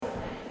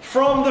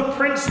From the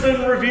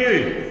Princeton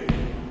Review.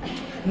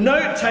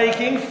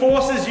 Note-taking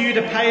forces you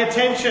to pay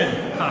attention.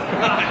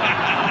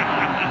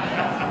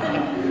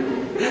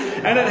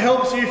 And it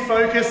helps you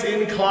focus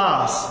in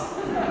class.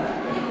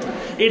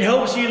 It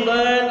helps you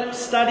learn.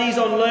 Studies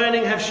on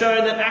learning have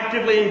shown that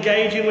actively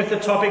engaging with the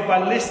topic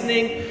by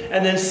listening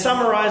and then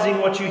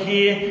summarising what you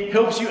hear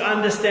helps you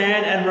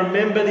understand and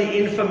remember the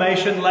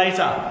information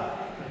later.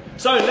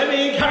 So let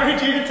me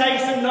encourage you to take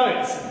some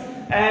notes.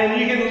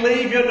 And you can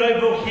leave your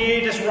notebook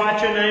here, just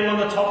write your name on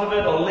the top of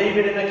it, or leave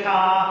it in the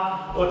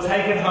car, or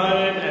take it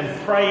home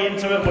and pray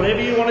into it, whatever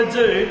you want to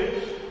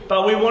do.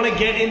 But we want to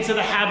get into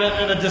the habit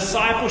of a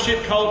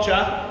discipleship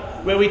culture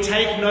where we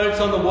take notes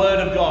on the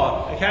Word of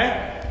God,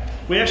 okay?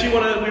 We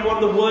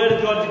want the Word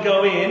of God to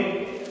go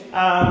in,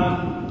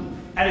 and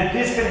if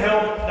this can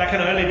help, that can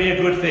only be a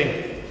good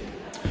thing.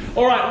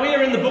 All right, we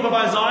are in the book of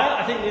Isaiah.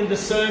 I think in the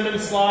sermon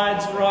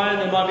slides, Ryan,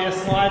 there might be a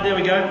slide. There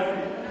we go.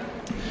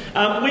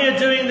 We are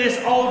doing this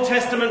Old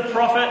Testament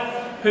prophet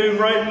who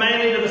wrote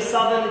mainly to the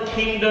southern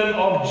kingdom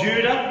of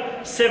Judah,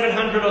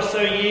 700 or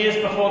so years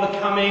before the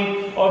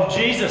coming of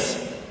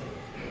Jesus.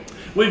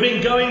 We've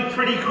been going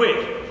pretty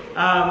quick,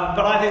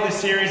 but I think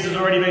this series has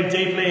already been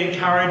deeply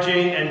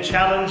encouraging and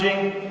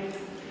challenging.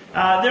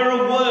 There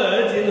are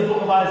words in the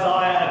book of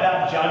Isaiah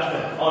about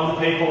judgment on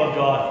the people of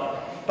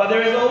God, but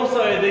there is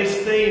also these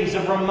themes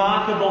of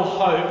remarkable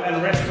hope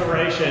and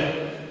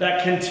restoration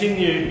that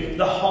continue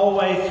the whole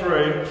way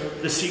through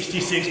the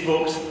 66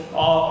 books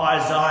of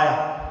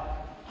Isaiah.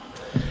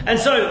 And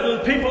so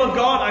the people of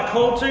God are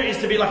called to is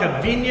to be like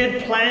a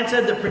vineyard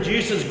planted that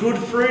produces good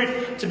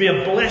fruit, to be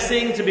a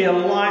blessing, to be a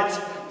light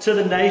to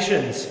the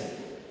nations.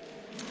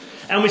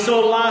 And we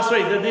saw last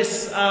week that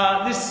this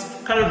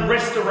kind of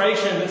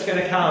restoration that's going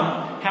to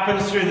come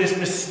happens through this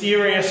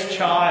mysterious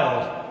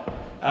child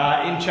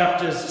in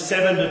chapters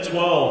 7 to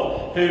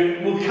 12, who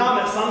will come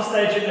at some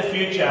stage in the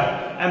future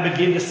and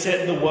begin to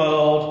set the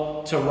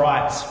world to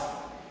rights.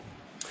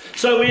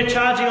 So we are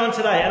charging on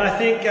today, and I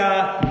think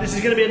this is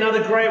going to be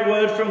another great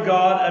word from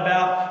God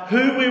about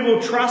who we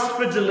will trust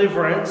for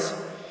deliverance,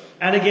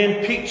 and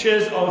again,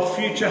 pictures of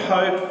future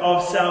hope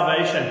of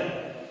salvation.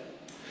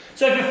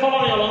 So if you're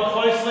following along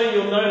closely,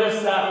 you'll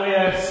notice that we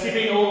are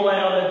skipping all the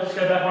way, just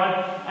go back,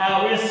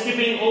 Ryan. We are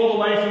skipping all the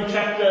way from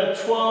chapter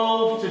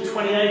 12 to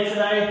 28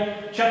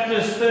 today.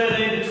 Chapters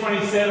 13 to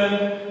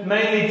 27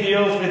 mainly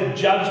deals with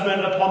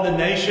judgment upon the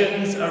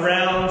nations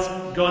around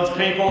God's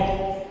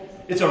people.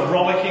 It's a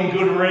rollicking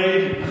good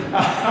read.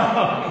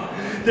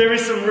 There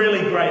is some really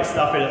great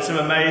stuff in it, some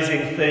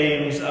amazing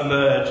themes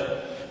emerge.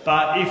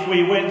 But if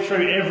we went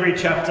through every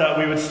chapter,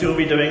 we would still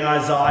be doing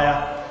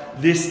Isaiah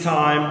this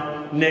time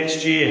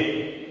next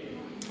year.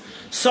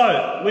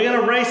 So, we're going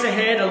to race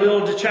ahead a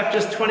little to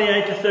chapters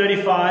 28 to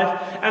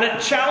 35, and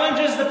it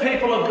challenges the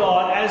people of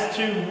God as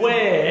to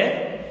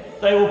where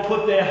they will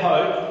put their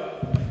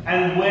hope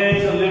and where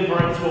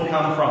deliverance will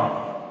come from.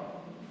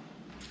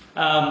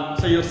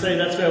 So you'll see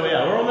that's where we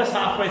are. We're almost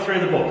halfway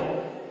through the book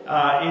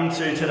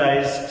into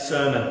today's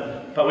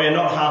sermon, but we are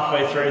not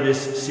halfway through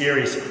this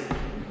series.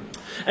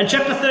 And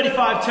chapter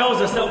 35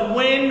 tells us that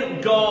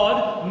when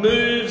God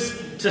moves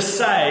to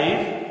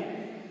save,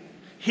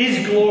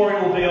 His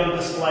glory will be on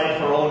display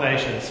for all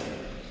nations,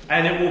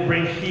 and it will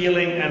bring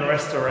healing and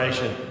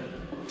restoration.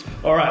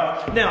 All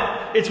right.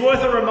 Now, it's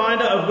worth a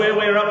reminder of where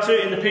we're up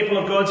to in the people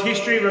of God's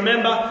history.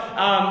 Remember,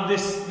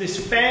 this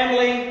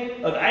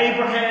family of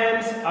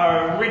Abraham's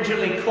are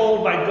originally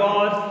called by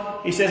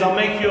God. He says, I'll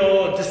make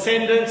your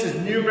descendants as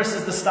numerous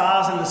as the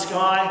stars in the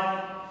sky.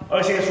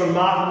 I think it's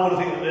remarkable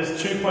to think that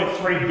there's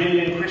 2.3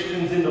 billion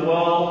Christians in the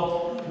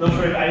world. I'm not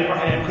sure if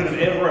Abraham could have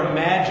ever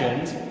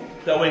imagined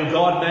that when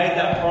God made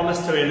that promise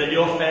to him that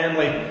your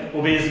family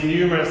will be as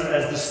numerous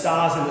as the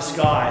stars in the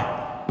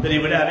sky, that he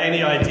would have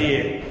any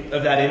idea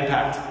of that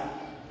impact.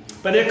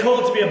 But they're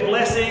called to be a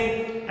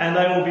blessing, and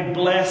they will be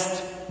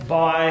blessed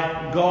by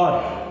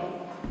God.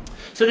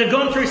 So they've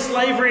gone through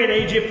slavery in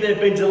Egypt, they've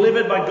been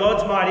delivered by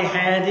God's mighty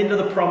hand into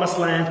the promised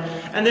land,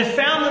 and they've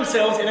found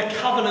themselves in a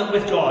covenant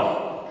with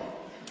God.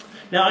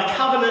 Now, a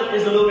covenant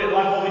is a little bit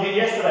like what we did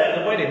yesterday at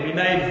the wedding. We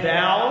made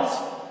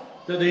vows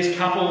that these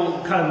couple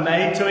kind of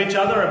made to each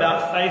other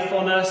about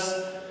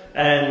faithfulness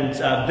and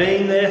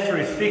being there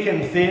through thick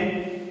and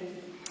thin.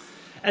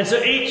 And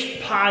so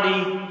each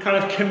party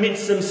kind of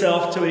commits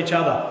themselves to each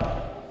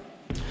other.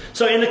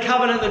 So in the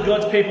covenant that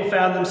God's people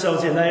found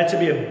themselves in, they are to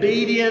be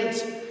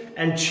obedient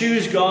and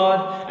choose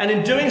God. And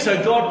in doing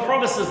so, God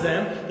promises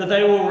them that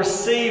they will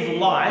receive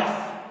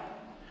life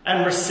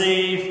and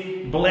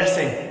receive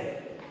blessing.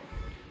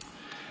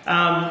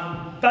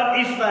 But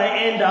if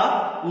they end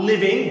up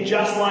living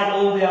just like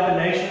all the other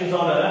nations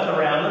on earth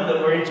around them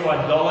that were into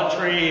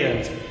idolatry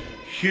and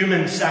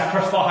human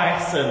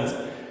sacrifice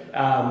and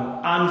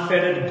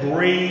unfettered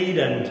greed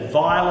and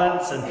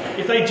violence, and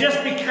if they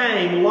just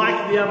became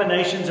like the other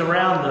nations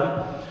around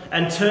them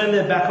and turned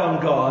their back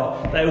on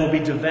God, they will be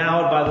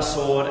devoured by the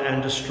sword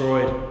and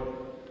destroyed.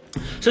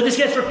 So this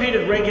gets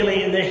repeated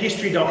regularly in their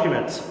history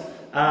documents.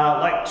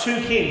 Like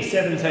 2 Kings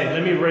 17.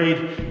 Let me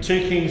read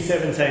 2 Kings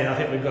 17. I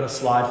think we've got a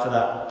slide for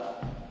that.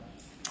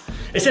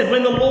 It said,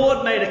 when the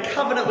Lord made a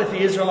covenant with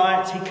the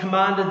Israelites, he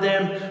commanded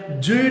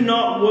them, do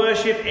not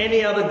worship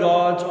any other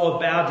gods or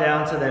bow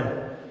down to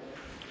them.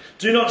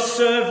 Do not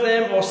serve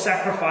them or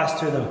sacrifice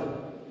to them.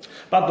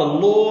 But the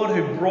Lord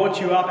who brought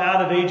you up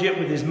out of Egypt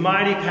with his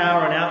mighty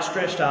power and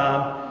outstretched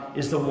arm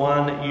is the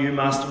one you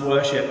must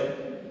worship.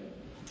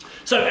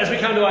 So as we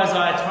come to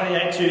Isaiah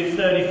 28 to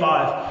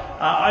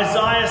 35,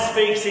 Isaiah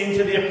speaks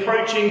into the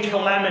approaching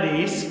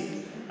calamities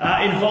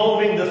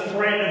involving the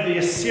threat of the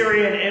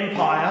Assyrian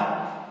Empire,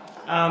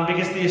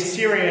 because the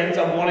Assyrians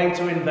are wanting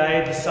to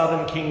invade the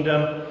southern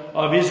kingdom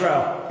of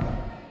Israel.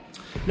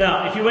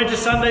 Now, if you went to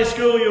Sunday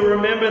school, you'll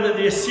remember that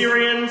the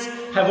Assyrians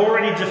have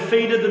already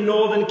defeated the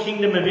northern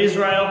kingdom of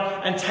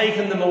Israel and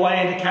taken them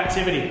away into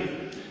captivity.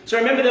 So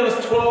remember there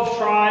was 12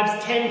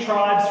 tribes, 10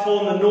 tribes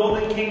form the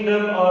northern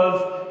kingdom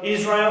of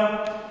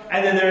Israel,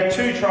 and then there are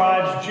 2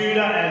 tribes,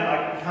 Judah and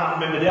I can't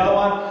remember the other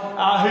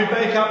one, who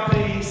make up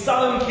the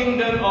southern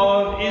kingdom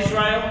of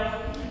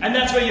Israel, and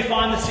that's where you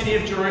find the city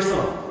of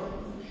Jerusalem.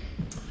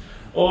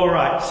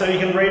 Alright, so you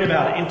can read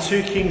about it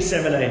in 2 Kings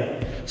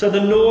 17. So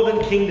the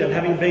northern kingdom,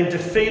 having been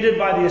defeated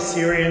by the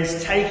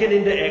Assyrians, taken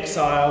into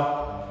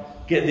exile,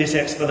 get this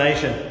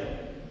explanation.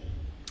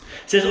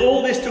 It says,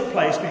 all this took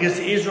place because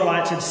the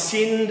Israelites had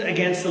sinned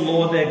against the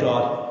Lord their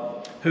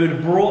God, who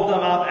had brought them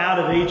up out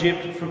of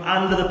Egypt from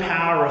under the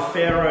power of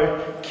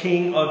Pharaoh,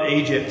 king of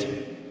Egypt.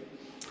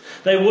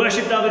 They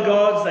worshipped other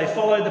gods, they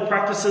followed the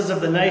practices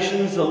of the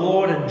nations the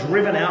Lord had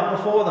driven out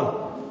before them.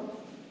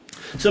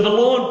 So the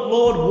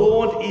Lord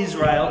warned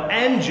Israel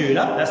and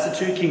Judah, that's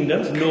the 2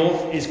 kingdoms,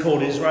 north is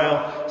called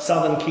Israel,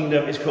 southern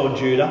kingdom is called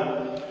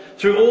Judah,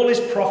 through all his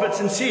prophets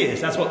and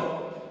seers. That's what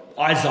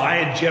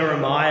Isaiah,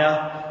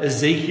 Jeremiah,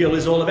 Ezekiel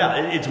is all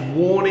about. It's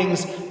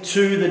warnings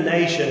to the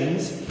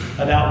nations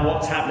about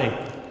what's happening.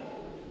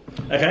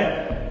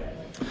 Okay?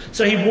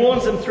 So he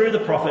warns them through the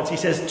prophets. He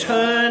says,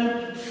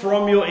 turn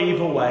from your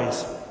evil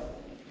ways.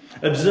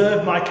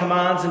 Observe my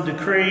commands and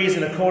decrees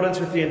in accordance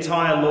with the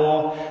entire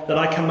law that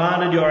I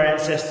commanded your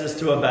ancestors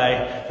to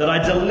obey, that I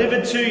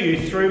delivered to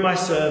you through my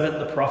servant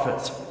the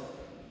prophets.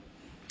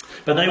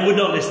 But they would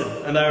not listen,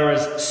 and they were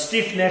as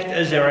stiff-necked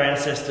as their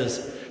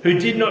ancestors, who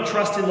did not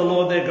trust in the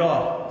Lord their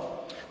God.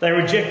 They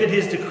rejected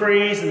his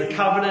decrees and the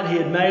covenant he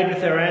had made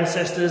with their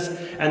ancestors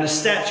and the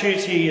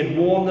statutes he had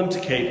warned them to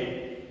keep.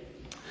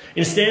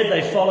 Instead,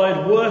 they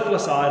followed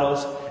worthless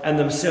idols and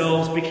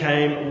themselves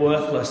became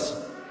worthless.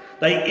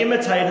 They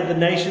imitated the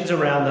nations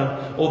around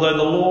them, although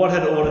the Lord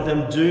had ordered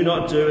them, do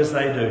not do as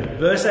they do.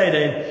 Verse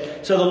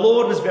 18, so the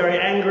Lord was very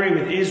angry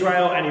with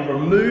Israel and he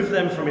removed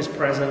them from his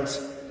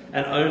presence,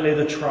 and only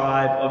the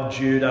tribe of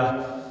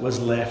Judah was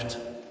left.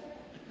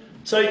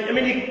 So, I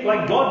mean,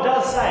 like God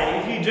does say,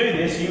 if you do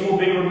this, you will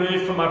be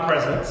removed from my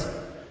presence.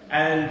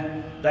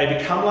 And they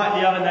become like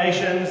the other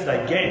nations,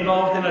 they get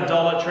involved in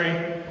idolatry,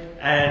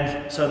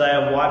 and so they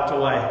are wiped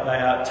away. They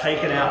are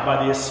taken out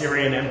by the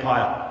Assyrian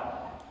Empire.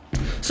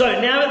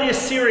 So now that the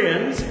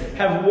Assyrians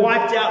have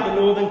wiped out the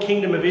northern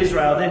kingdom of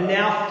Israel, they're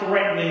now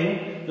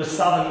threatening the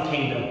southern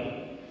kingdom.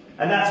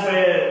 And that's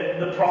where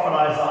the prophet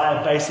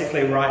Isaiah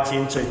basically writes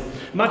into.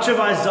 Much of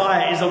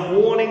Isaiah is a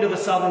warning to the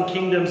southern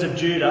kingdoms of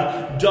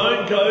Judah,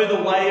 don't go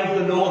the way of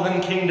the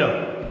northern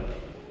kingdom.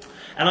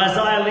 And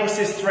Isaiah links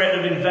this threat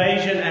of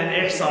invasion and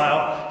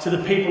exile to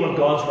the people of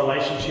God's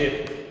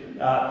relationship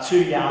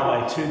to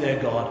Yahweh, to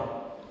their God.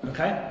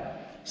 Okay?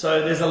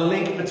 So there's a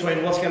link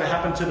between what's going to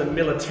happen to them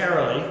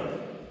militarily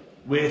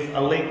with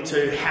a link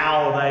to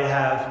how they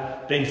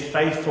have been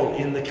faithful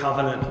in the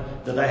covenant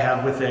that they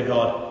have with their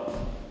God.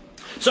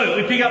 So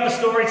we pick up the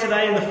story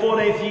today in the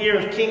 14th year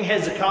of King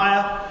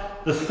Hezekiah,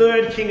 the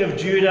 3rd king of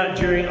Judah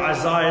during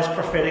Isaiah's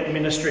prophetic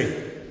ministry.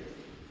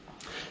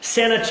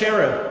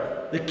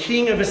 Sennacherib, the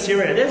king of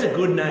Assyria. There's a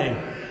good name.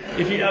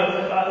 If you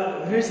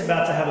who's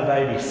about to have a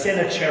baby?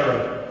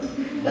 Sennacherib.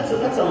 That's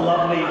a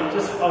lovely. I'll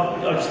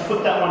just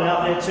put that one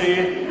out there to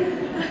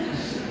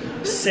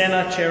you.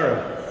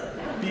 Sennacherib.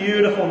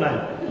 Beautiful name.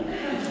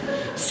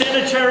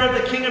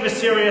 Sennacherib, the king of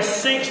Assyria,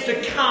 seeks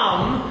to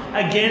come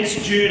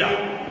against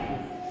Judah.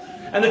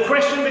 And the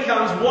question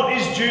becomes, what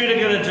is Judah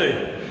going to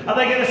do? Are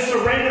they going to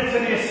surrender to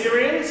the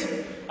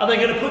Assyrians? Are they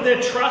going to put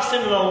their trust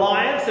in an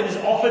alliance that is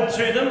offered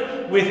to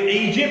them with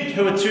Egypt,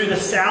 who are to the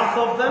south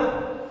of them?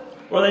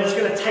 Or are they just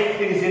going to take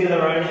things into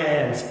their own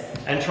hands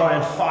and try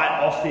and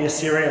fight off the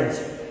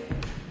Assyrians?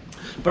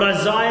 But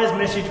Isaiah's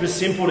message was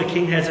simple to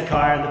King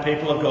Hezekiah and the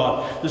people of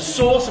God. The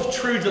source of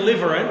true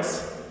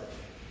deliverance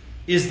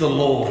is the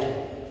Lord.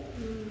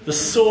 The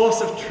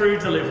source of true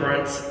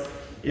deliverance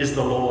is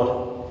the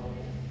Lord.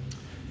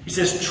 He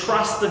says,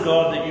 trust the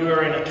God that you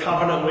are in a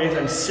covenant with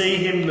and see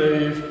him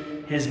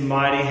move his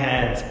mighty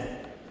hand.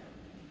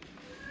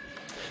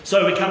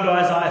 So we come to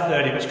Isaiah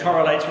 30, which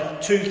correlates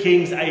with 2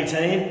 Kings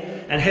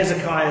 18, and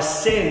Hezekiah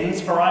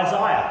sends for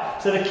Isaiah.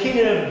 So the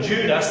king of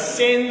Judah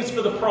sends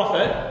for the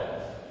prophet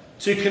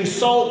to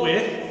consult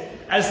with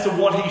as to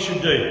what he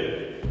should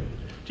do.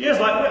 Do you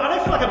guys like, I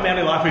don't feel like at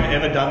Manly Life we've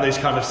ever done these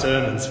kind of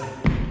sermons.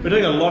 We're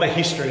doing a lot of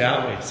history,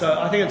 aren't we? So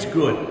I think it's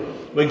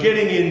good. We're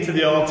getting into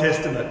the Old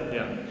Testament.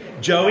 Yeah.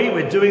 Joey,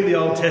 we're doing the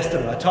Old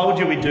Testament. I told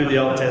you we'd do the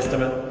Old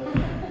Testament.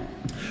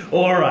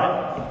 All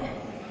right.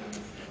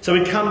 So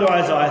we come to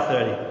Isaiah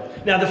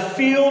 30. Now the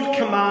field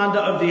commander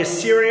of the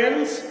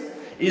Assyrians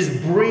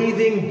is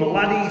breathing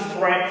bloody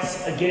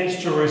threats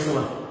against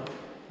Jerusalem.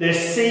 They're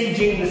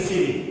sieging the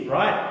city,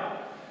 right?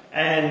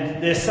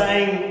 And they're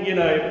saying,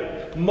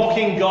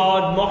 mocking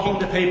God, mocking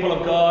the people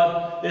of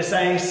God. They're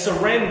saying,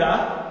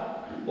 surrender,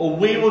 or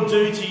we will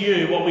do to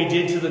you what we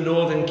did to the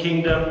northern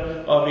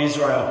kingdom of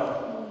Israel.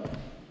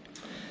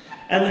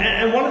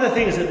 And one of the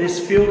things that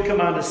this field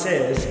commander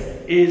says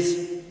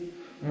is,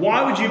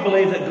 why would you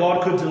believe that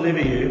God could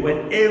deliver you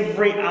when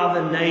every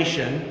other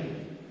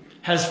nation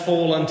has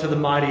fallen to the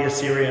mighty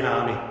Assyrian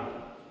army?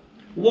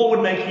 What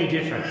would make you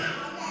different?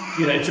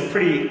 It's a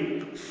pretty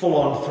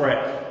full-on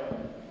threat.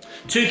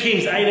 2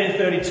 Kings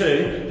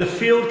 18:32, the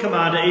field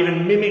commander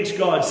even mimics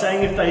God,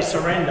 saying if they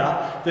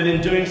surrender, that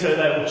in doing so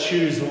they will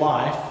choose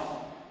life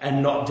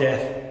and not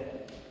death.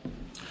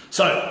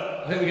 So,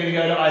 I think we're going to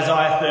go to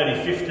Isaiah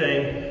 30,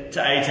 15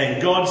 to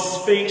 18. God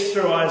speaks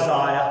through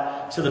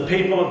Isaiah to the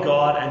people of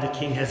God and to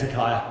King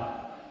Hezekiah.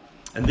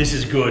 And this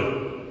is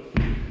good.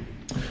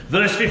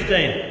 Verse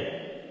 15.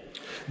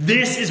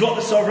 This is what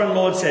the sovereign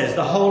Lord says,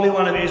 the Holy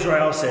One of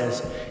Israel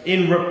says,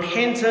 in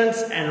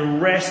repentance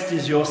and rest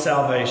is your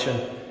salvation.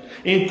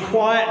 In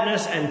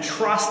quietness and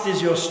trust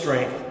is your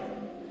strength.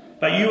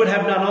 But you would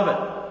have none of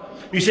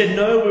it. You said,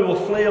 no, we will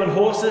flee on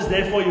horses,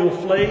 therefore you will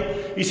flee.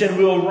 You said,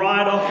 we will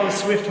ride off on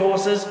swift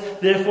horses,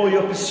 therefore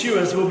your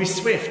pursuers will be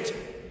swift.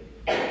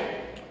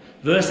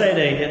 Verse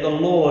 18, yet the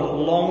Lord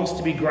longs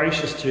to be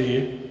gracious to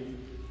you.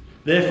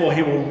 Therefore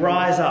he will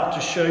rise up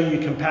to show you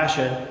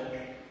compassion.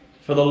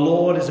 For the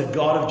Lord is a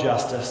God of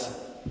justice.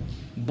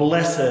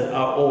 Blessed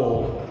are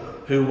all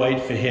who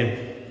wait for him.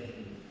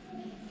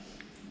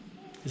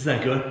 Isn't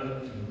that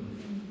good?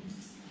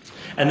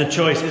 And the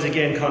choice is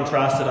again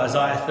contrasted.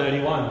 Isaiah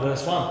 31,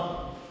 verse 1.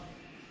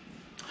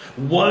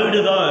 Woe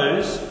to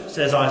those,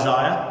 says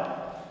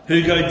Isaiah,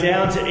 who go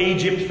down to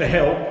Egypt for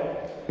help,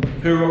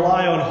 who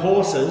rely on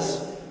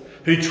horses,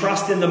 who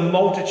trust in the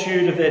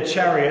multitude of their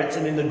chariots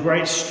and in the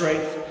great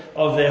strength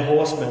of their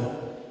horsemen,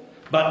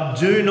 but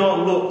do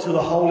not look to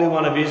the Holy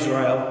One of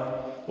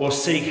Israel or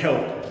seek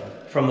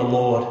help from the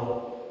Lord.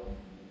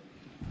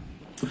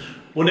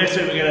 Well, next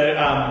week we're going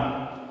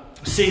to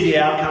see the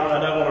outcome,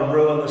 and I don't want to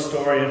ruin the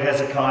story of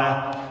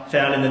Hezekiah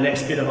found in the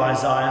next bit of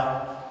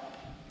Isaiah.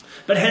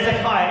 But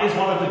Hezekiah is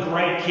one of the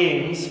great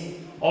kings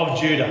of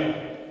Judah.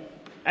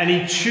 And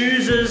he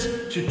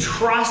chooses to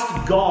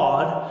trust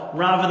God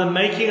rather than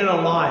making an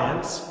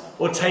alliance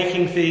or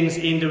taking things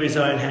into his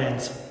own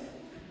hands.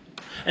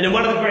 And in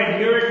one of the great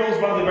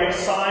miracles, one of the great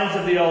signs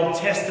of the Old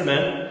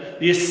Testament,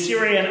 the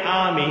Assyrian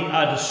army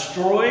are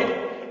destroyed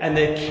and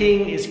their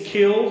king is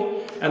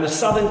killed, and the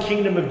southern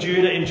kingdom of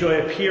Judah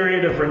enjoy a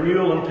period of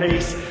renewal and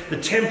peace.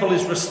 The temple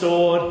is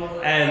restored,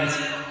 and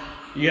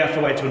you have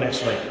to wait till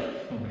next week.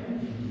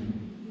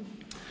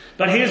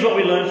 But here's what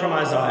we learn from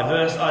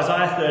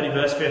Isaiah 30,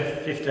 verse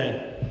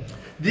 15.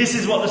 This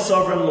is what the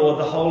sovereign Lord,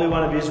 the Holy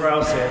One of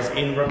Israel says,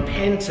 in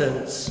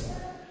repentance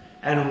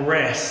and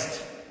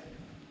rest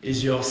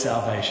is your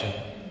salvation.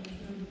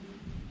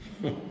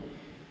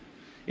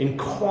 In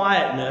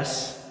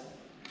quietness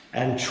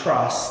and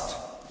trust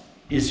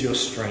is your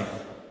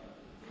strength.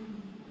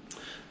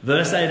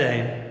 Verse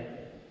 18,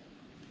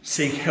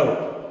 seek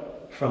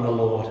help from the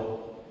Lord.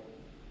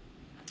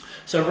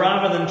 So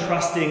rather than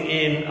trusting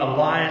in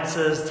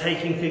alliances,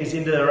 taking things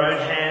into their own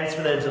hands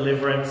for their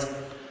deliverance,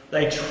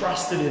 they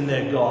trusted in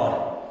their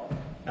God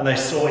and they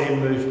saw him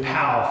move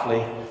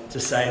powerfully to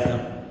save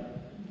them.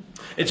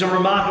 It's a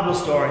remarkable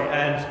story,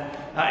 and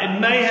it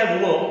may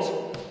have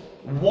looked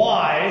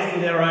wise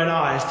in their own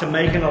eyes to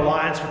make an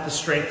alliance with the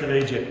strength of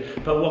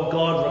Egypt, but what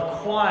God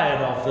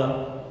required of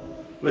them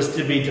was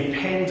to be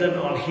dependent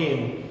on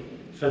him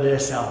for their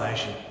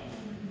salvation.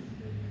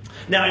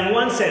 Now, in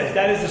one sense,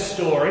 that is a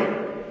story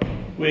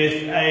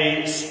with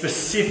a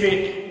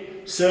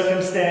specific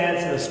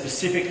circumstance and a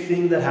specific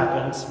thing that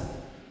happens.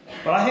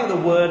 But I think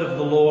the word of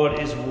the Lord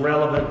is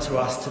relevant to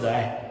us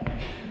today.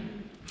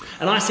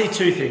 And I see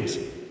two things.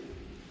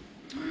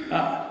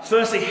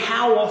 Firstly,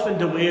 how often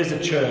do we as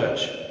a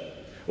church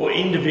or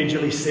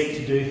individually seek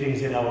to do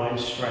things in our own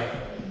strength?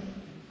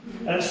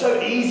 And it's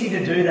so easy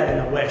to do that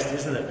in the West,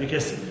 isn't it?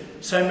 Because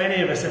so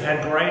many of us have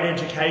had great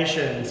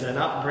educations and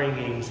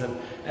upbringings, and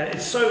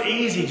it's so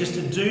easy just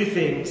to do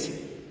things,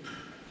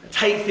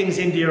 take things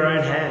into your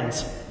own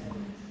hands.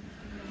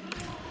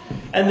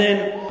 And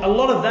then a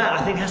lot of that,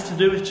 I think, has to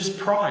do with just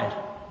pride.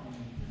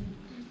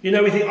 We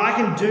think, I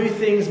can do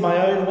things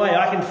my own way.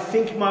 I can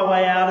think my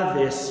way out of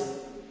this,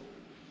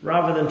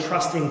 rather than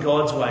trusting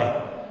God's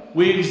way.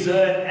 We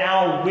exert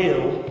our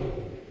will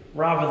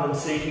rather than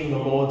seeking the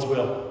Lord's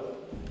will.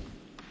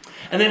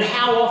 And then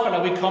how often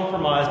are we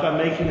compromised by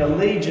making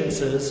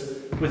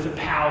allegiances with the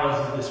powers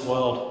of this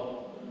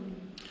world?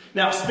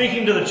 Now,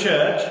 speaking to the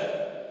church,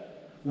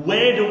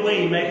 where do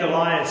we make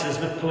alliances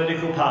with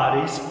political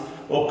parties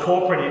or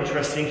corporate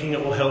interests thinking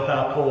it will help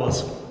our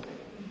cause?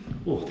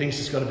 Oh, things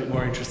just got a bit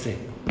more interesting.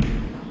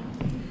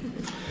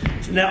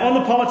 Now, on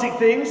the politic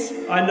things,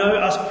 I know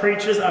us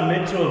preachers are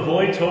meant to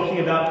avoid talking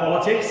about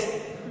politics,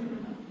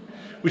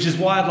 which is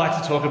why I'd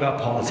like to talk about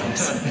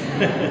politics.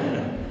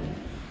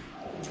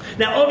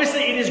 Now,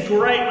 obviously, it is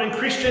great when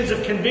Christians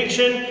of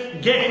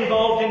conviction get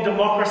involved in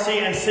democracy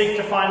and seek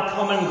to find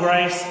common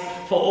grace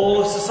for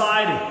all of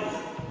society.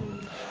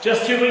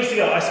 Just 2 weeks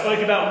ago, I spoke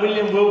about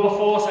William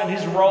Wilberforce and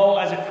his role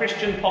as a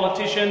Christian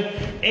politician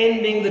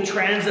ending the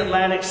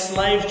transatlantic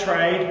slave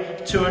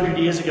trade 200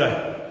 years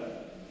ago.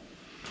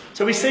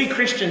 So we see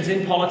Christians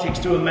in politics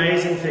do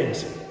amazing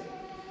things.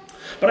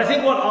 But I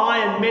think what I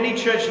and many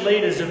church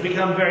leaders have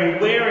become very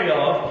wary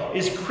of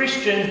is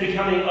Christians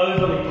becoming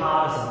overly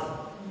partisan.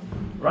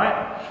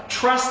 Right?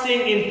 Trusting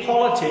in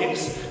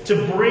politics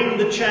to bring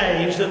the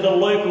change that the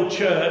local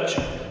church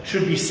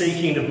should be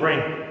seeking to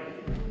bring.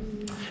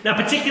 Now,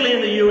 particularly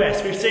in the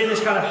US, we've seen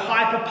this kind of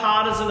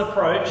hyper-partisan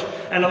approach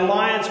and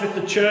alliance with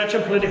the church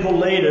and political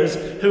leaders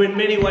who in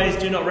many ways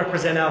do not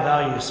represent our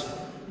values.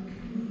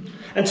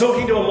 And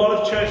talking to a lot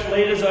of church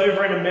leaders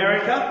over in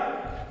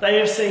America, they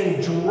have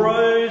seen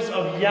droves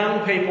of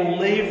young people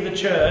leave the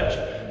church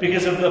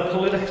because of the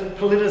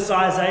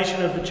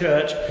politicisation of the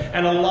church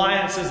and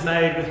alliances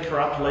made with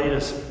corrupt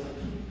leaders.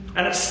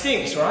 And it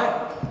stinks,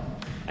 right?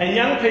 And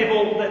young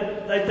people,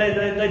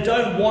 they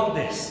don't want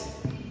this,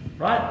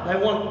 right? They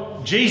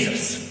want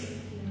Jesus.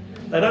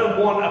 They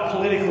don't want a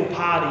political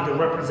party to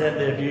represent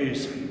their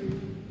views.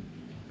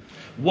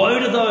 Woe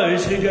to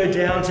those who go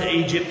down to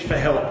Egypt for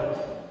help.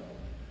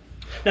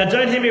 Now,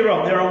 don't hear me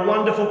wrong, there are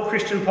wonderful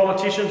Christian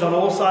politicians on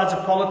all sides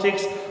of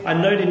politics. I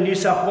note in New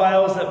South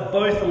Wales that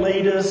both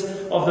leaders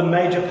of the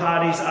major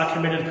parties are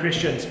committed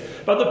Christians.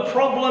 But the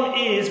problem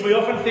is we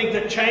often think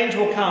that change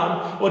will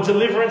come or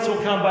deliverance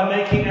will come by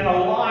making an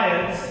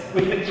alliance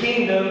with the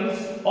kingdoms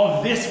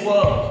of this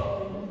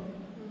world.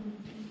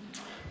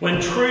 When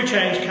true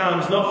change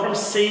comes not from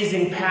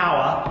seizing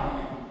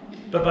power,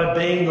 but by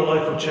being the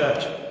local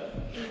church.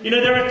 You know,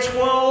 there are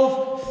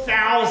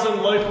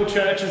 12,000 local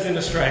churches in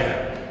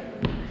Australia.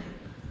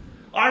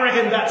 I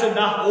reckon that's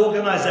enough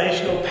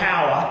organisational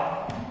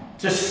power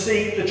to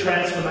seek the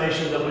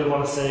transformation that we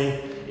want to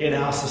see in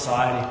our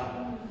society.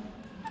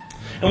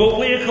 And what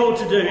we are called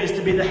to do is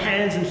to be the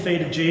hands and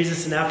feet of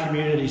Jesus in our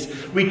communities.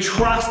 We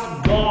trust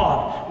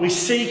God, we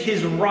seek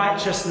his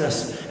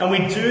righteousness, and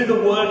we do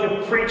the work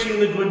of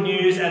preaching the good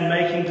news and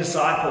making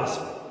disciples.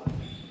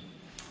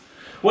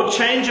 What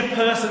change a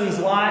person's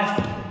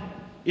life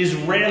is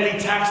rarely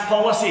tax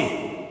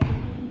policy.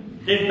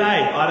 It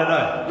may, I don't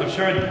know, I'm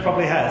sure it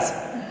probably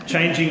has.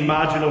 Changing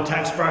marginal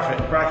tax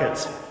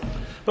brackets.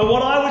 But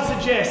what I would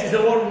suggest is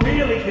that what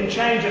really can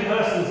change a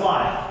person's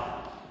life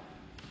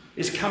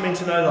is coming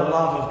to know the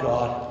love of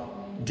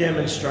God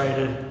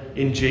demonstrated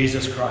in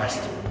Jesus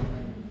Christ.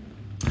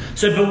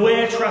 So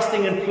beware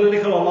trusting in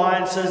political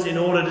alliances in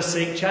order to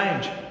seek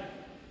change.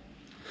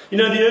 You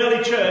know, the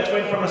early church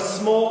went from a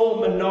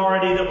small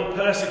minority that were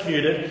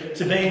persecuted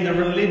to being the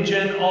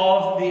religion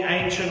of the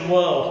ancient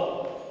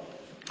world.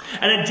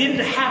 And it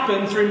didn't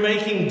happen through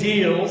making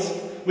deals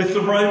with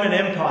the Roman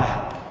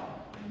Empire.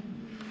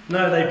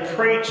 No, they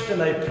preached and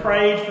they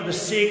prayed for the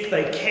sick,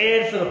 they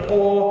cared for the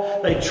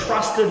poor, they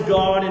trusted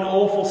God in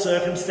awful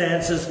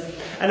circumstances,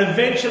 and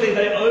eventually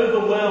they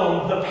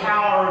overwhelmed the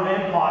power of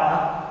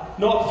empire,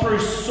 not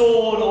through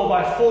sword or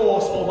by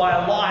force or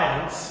by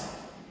alliance,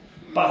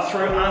 but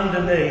through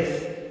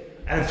underneath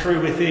and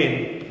through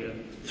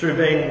within, through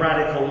being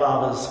radical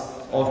lovers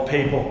of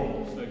people.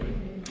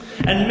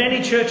 And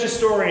many church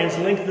historians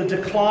link the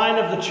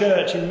decline of the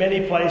church in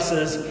many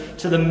places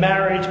to the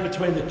marriage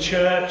between the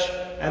church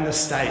and the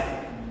state.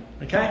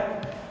 Okay?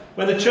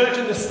 When the church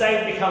and the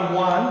state become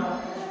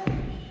one,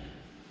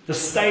 the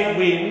state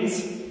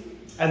wins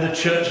and the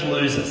church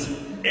loses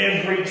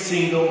every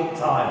single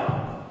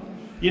time.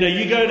 You know,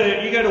 you go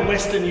to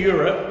Western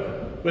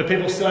Europe, where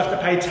people still have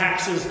to pay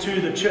taxes to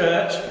the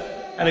church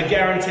and are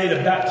guaranteed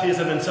a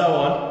baptism and so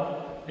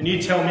on, and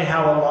you tell me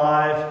how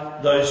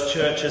alive those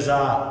churches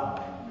are.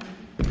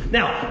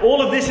 Now,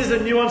 all of this is a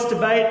nuanced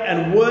debate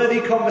and worthy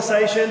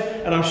conversation,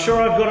 and I'm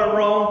sure I've got it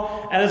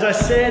wrong. And as I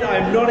said,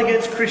 I'm not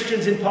against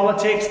Christians in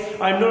politics.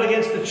 I'm not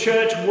against the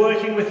church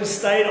working with the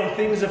state on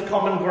things of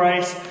common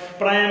grace.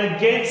 But I am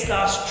against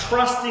us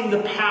trusting the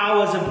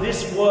powers of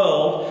this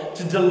world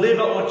to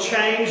deliver or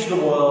change the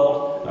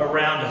world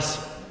around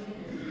us.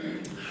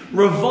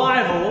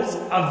 Revivals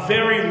are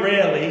very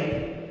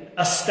rarely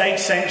a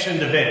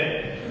state-sanctioned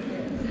event.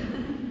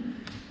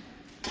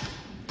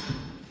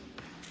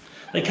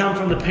 They come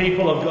from the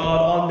people of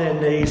God on their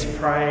knees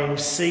praying,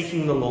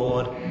 seeking the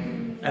Lord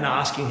and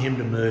asking him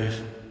to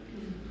move.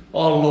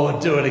 Oh Lord,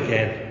 do it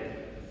again.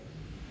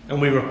 And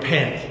we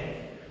repent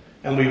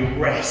and we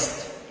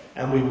rest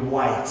and we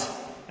wait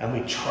and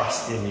we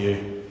trust in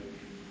you.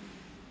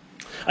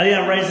 I think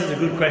that raises a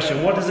good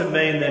question. What does it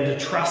mean then to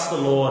trust the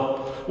Lord?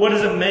 What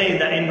does it mean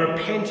that in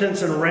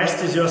repentance and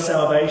rest is your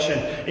salvation,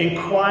 in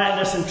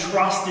quietness and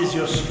trust is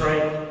your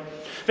strength?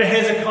 For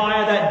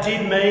Hezekiah, that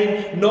did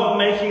mean not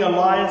making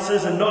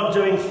alliances and not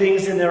doing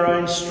things in their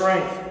own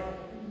strength.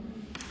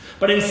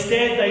 But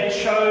instead they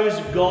chose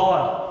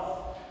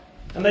God.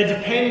 And they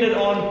depended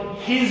on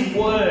His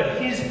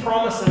word, His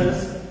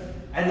promises,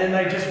 and then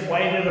they just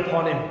waited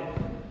upon Him.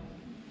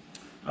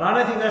 And I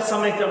don't think that's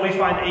something that we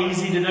find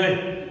easy to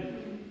do.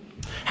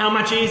 How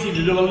much easier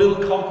to do a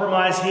little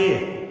compromise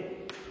here,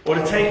 or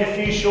to take a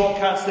few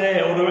shortcuts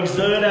there, or to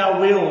exert our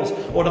wills,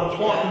 or to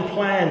plot and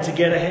plan to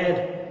get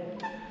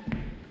ahead.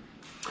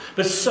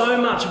 But so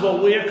much of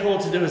what we are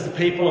called to do as the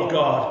people of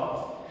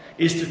God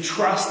is to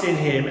trust in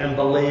Him and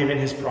believe in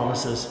His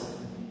promises.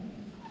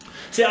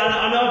 See,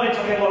 I know I've been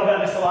talking a lot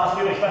about this the last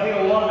few weeks, but I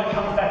think a lot of it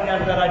comes back down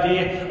to that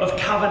idea of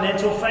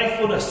covenantal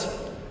faithfulness.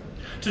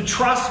 To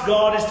trust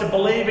God is to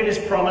believe in His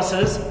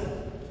promises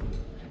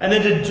and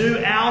then to do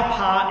our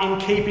part in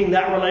keeping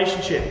that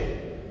relationship.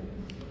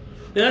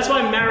 Now, that's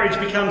why marriage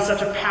becomes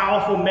such a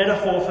powerful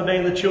metaphor for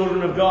being the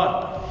children of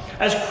God.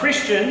 As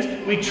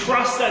Christians, we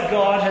trust that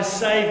God has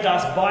saved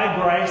us by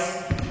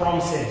grace from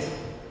sin.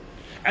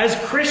 As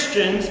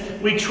Christians,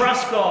 we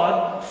trust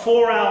God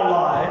for our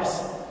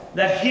lives,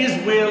 that His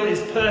will is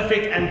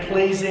perfect and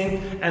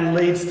pleasing and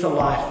leads to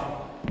life.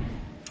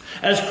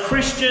 As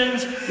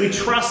Christians, we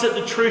trust that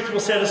the truth will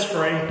set us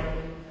free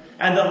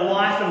and that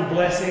life and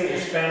blessing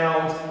is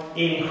found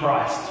in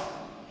Christ.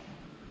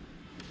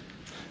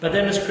 But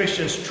then as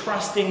Christians,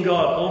 trusting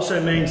God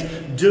also means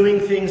doing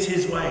things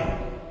His way,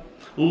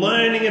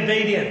 learning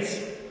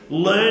obedience,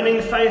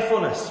 learning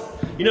faithfulness.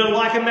 You know,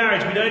 like a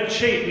marriage, we don't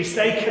cheat, we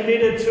stay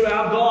committed to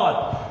our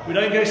God. We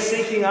don't go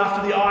seeking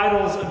after the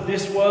idols of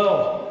this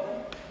world.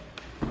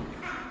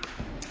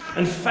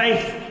 And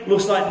faith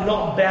looks like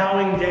not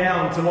bowing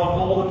down to what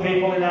all the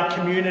people in our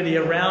community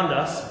around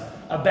us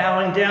are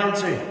bowing down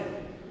to.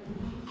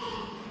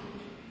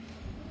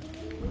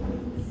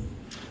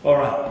 All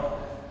right,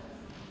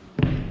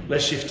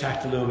 let's shift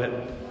tact a little bit.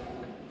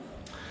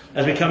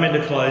 As we come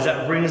into close,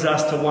 that brings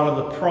us to one of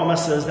the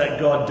promises that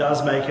God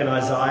does make in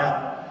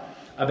Isaiah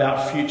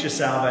about future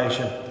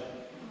salvation.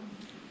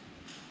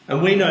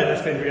 And we know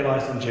that's been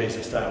realised in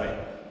Jesus, don't we?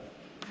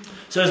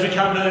 So as we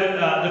come to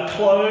the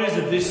close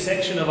of this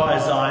section of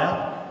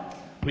Isaiah,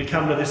 we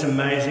come to this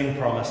amazing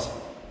promise.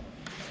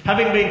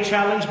 Having been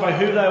challenged by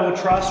who they will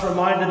trust,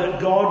 reminded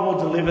that God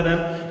will deliver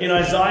them, in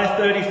Isaiah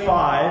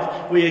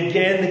 35, we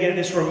again get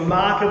this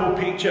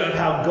remarkable picture of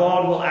how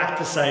God will act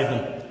to save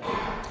them.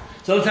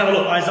 So let's have a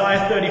look.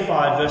 Isaiah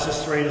 35,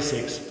 verses 3 to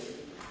 6.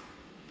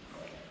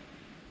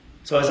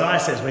 So Isaiah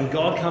says, when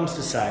God comes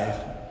to save,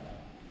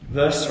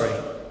 verse 3,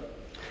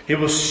 He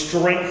will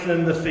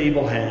strengthen the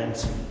feeble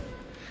hands.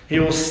 He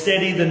will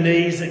steady the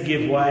knees that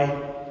give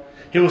way.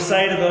 He will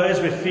say to those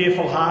with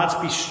fearful hearts,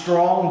 be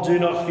strong, do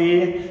not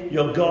fear,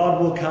 your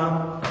God will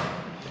come.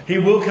 He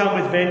will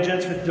come with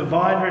vengeance, with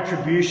divine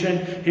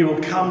retribution. He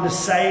will come to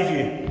save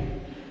you.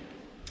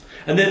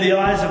 And then the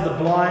eyes of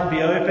the blind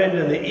be opened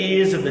and the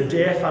ears of the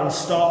deaf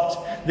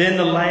unstopped. Then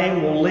the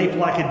lame will leap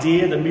like a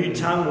deer, the mute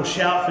tongue will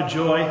shout for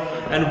joy,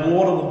 and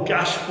water will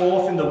gush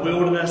forth in the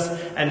wilderness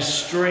and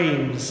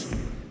streams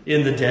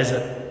in the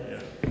desert.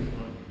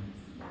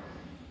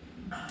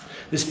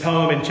 This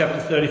poem in chapter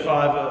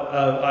 35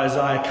 of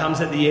Isaiah comes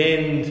at the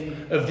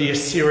end of the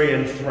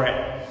Assyrian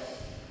threat.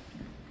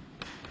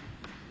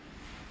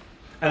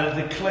 And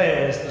it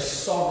declares the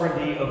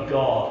sovereignty of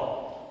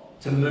God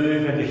to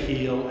move and to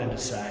heal and to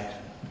save.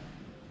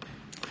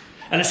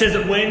 And it says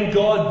that when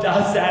God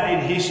does that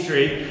in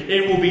history,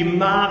 it will be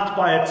marked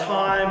by a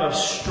time of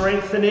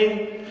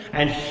strengthening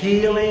and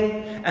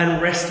healing and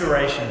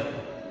restoration.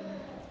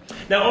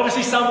 Now,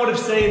 obviously, some would have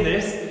seen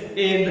this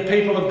in the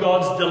people of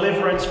God's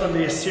deliverance from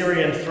the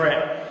Assyrian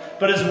threat.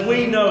 But as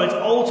we know, its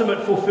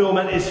ultimate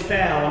fulfillment is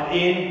found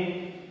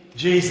in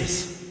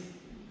Jesus.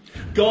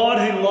 God,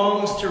 who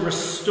longs to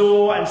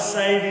restore and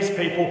save His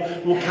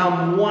people, will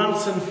come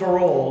once and for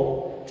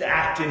all to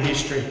act in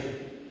history.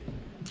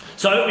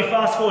 So we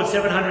fast forward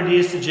 700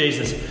 years to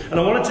Jesus, and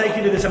I want to take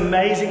you to this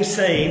amazing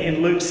scene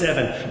in Luke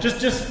 7.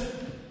 Just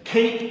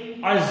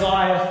keep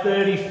Isaiah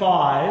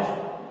 35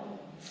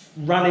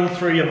 running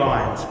through your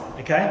minds,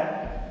 okay?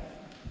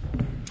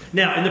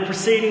 Now, in the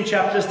preceding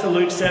chapters to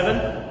Luke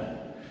 7,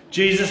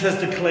 Jesus has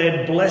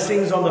declared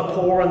blessings on the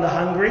poor and the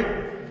hungry,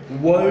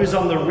 woes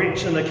on the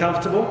rich and the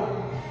comfortable.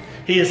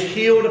 He has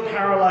healed a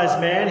paralysed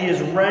man. He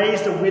has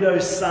raised a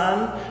widow's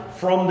son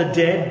from the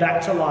dead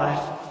back to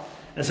life.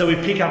 And so we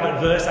pick up at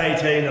verse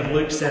 18 of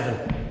Luke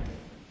 7.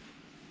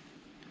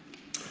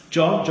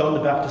 John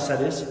the Baptist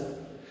that is,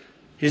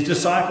 his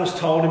disciples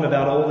told him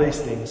about all these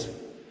things.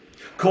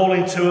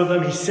 Calling two of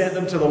them, he sent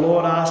them to the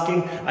Lord,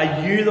 asking,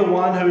 are you the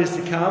one who is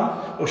to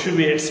come, or should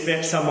we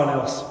expect someone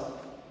else?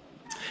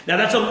 Now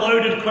that's a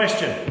loaded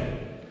question,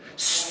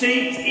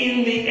 steeped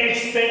in the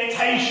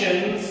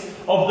expectations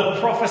of the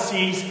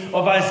prophecies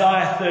of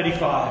Isaiah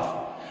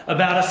 35,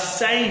 about a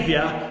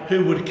Saviour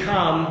who would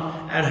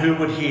come and who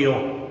would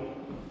heal.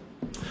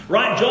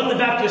 Right, John the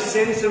Baptist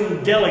sends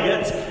some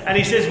delegates and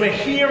he says, we're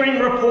hearing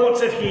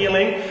reports of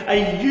healing. Are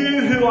you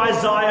who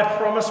Isaiah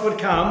promised would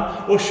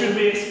come, or should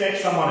we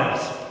expect someone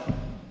else?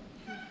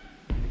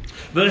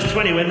 Verse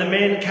 20, when the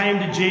men came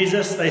to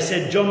Jesus, they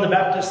said, John the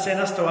Baptist sent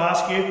us to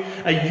ask you,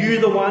 are you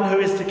the one who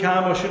is to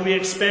come, or should we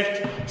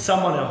expect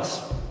someone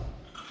else?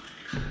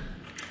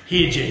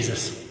 Hear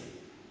Jesus.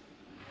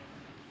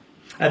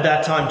 At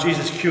that time,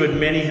 Jesus cured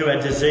many who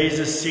had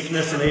diseases,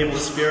 sickness, and evil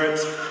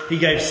spirits. He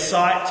gave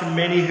sight to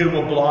many who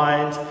were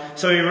blind.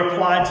 So he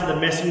replied to the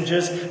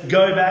messengers,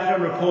 "Go back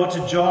and report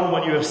to John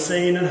what you have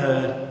seen and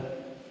heard.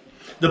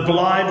 The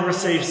blind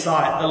receive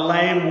sight, the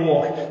lame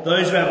walk,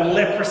 those who have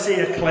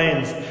leprosy are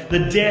cleansed, the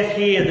deaf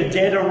hear, the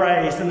dead are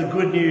raised, and the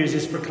good news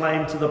is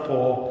proclaimed to the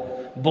poor.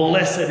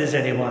 Blessed is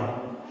anyone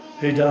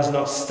who does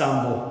not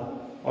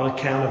stumble on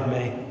account of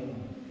me."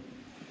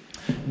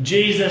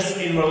 Jesus,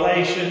 in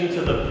relation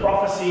to the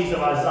prophecies of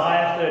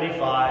Isaiah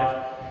 35,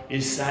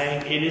 is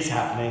saying it is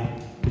happening,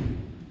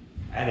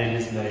 and it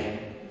is me.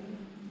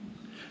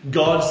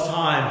 God's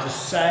time to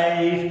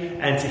save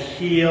and to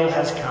heal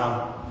has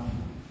come.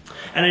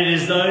 And it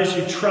is those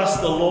who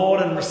trust the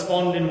Lord and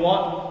respond in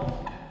what?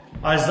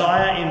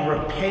 Isaiah, in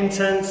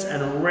repentance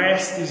and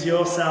rest is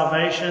your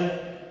salvation.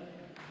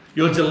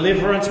 Your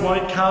deliverance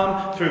won't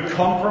come through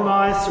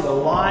compromise, through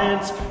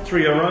alliance,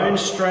 through your own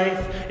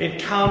strength.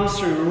 It comes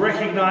through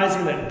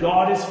recognizing that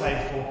God is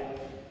faithful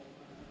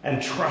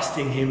and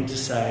trusting him to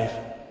save.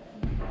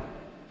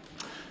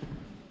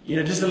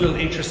 Just a little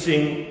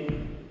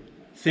interesting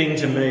thing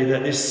to me,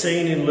 that this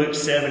scene in Luke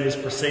 7 is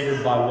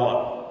preceded by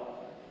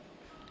what?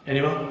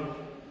 Anyone?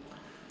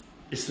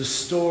 It's the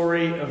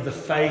story of the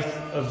faith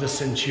of the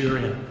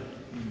centurion.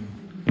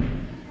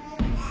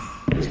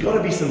 There's got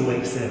to be some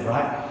links there,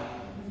 right?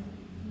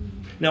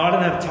 Now, I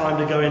don't have time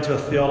to go into a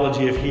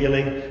theology of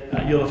healing.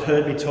 You'll have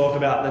heard me talk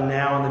about the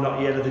now and the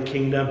not yet of the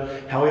kingdom,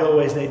 how we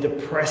always need to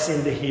press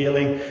into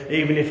healing,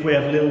 even if we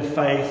have little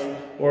faith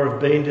or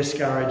have been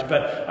discouraged.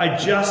 But I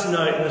just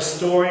note in the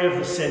story of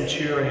the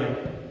centurion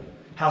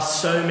how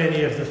so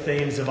many of the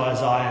themes of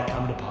Isaiah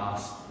come to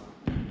pass.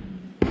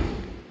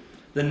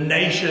 The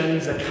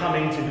nations are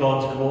coming to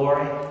God's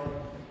glory.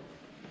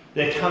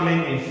 They're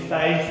coming in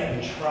faith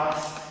and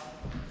trust.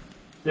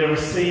 They're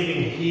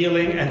receiving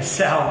healing and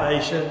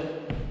salvation.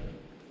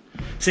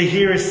 See,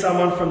 here is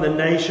someone from the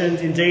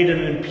nations, indeed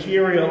an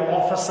imperial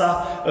officer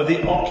of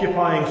the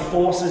occupying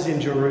forces in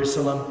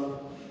Jerusalem.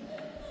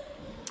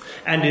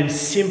 And in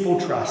simple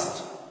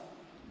trust,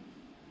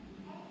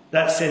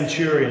 that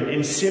centurion,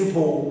 in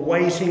simple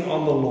waiting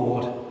on the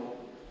Lord,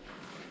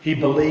 he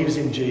believes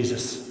in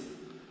Jesus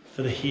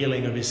for the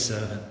healing of his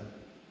servant.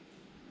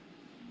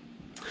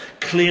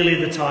 Clearly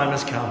the time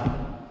has come.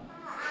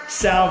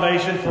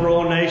 Salvation for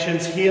all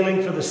nations,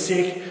 healing for the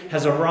sick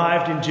has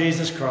arrived in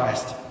Jesus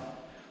Christ.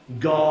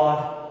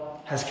 God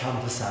has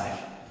come to save.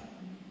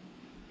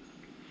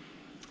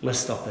 Let's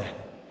stop there.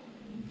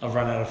 I've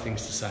run out of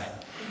things to say.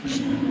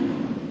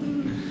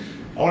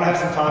 I want to have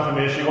some time for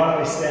ministry. Why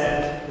don't we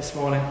stand this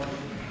morning?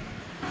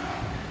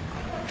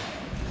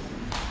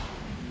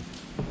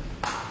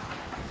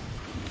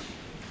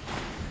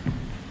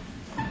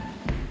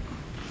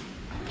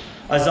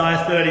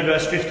 Isaiah 30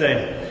 verse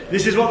 15.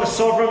 This is what the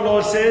sovereign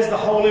Lord says, the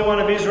Holy One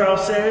of Israel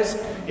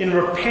says, "In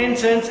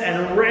repentance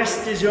and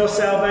rest is your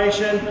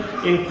salvation,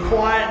 in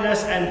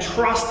quietness and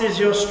trust is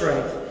your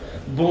strength.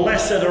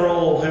 Blessed are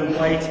all who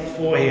wait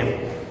for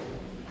him."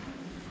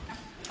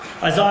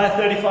 Isaiah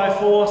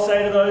 35:4,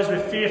 say to those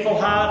with fearful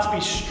hearts,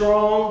 "Be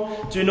strong,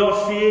 do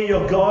not fear,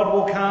 your God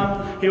will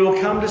come. He will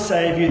come to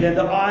save you. Then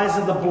the eyes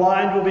of the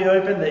blind will be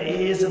opened,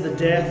 the ears of the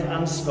deaf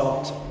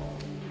unstopped."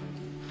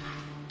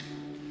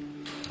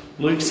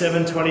 Luke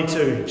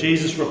 7:22,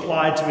 Jesus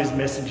replied to his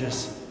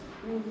messengers,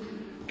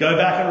 "Go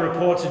back and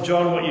report to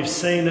John what you've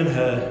seen and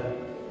heard.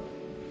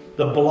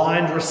 The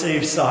blind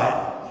receive sight,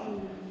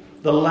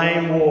 the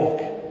lame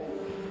walk,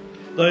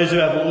 those who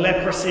have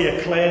leprosy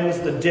are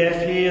cleansed, the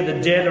deaf hear,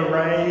 the dead are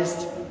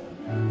raised,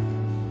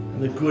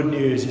 and the good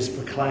news is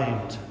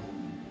proclaimed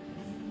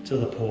to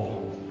the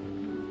poor."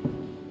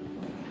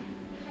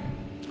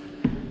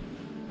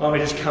 Why don't we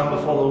just come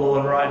before the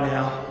Lord right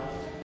now?